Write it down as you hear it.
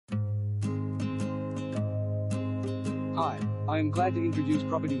Hi, I am glad to introduce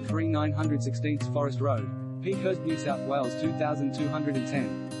property 3916 Forest Road, Peakhurst, New South Wales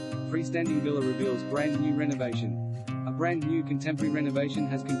 2210. Freestanding villa reveals brand new renovation. A brand new contemporary renovation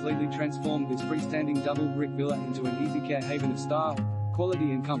has completely transformed this freestanding double brick villa into an easy care haven of style,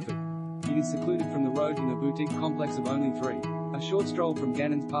 quality and comfort. It is secluded from the road in a boutique complex of only 3. A short stroll from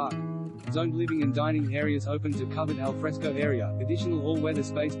Gannon's Park. Zoned living and dining areas open to covered alfresco area, additional all-weather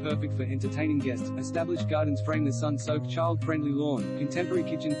space perfect for entertaining guests, established gardens frame the sun-soaked child-friendly lawn, contemporary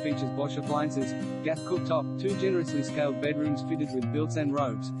kitchen features Bosch appliances, gas cooktop, 2 generously scaled bedrooms fitted with built-in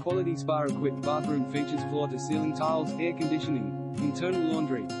robes, quality spa-equipped bathroom features floor-to-ceiling tiles, air conditioning, internal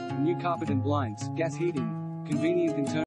laundry, new carpet and blinds, gas heating, convenient internal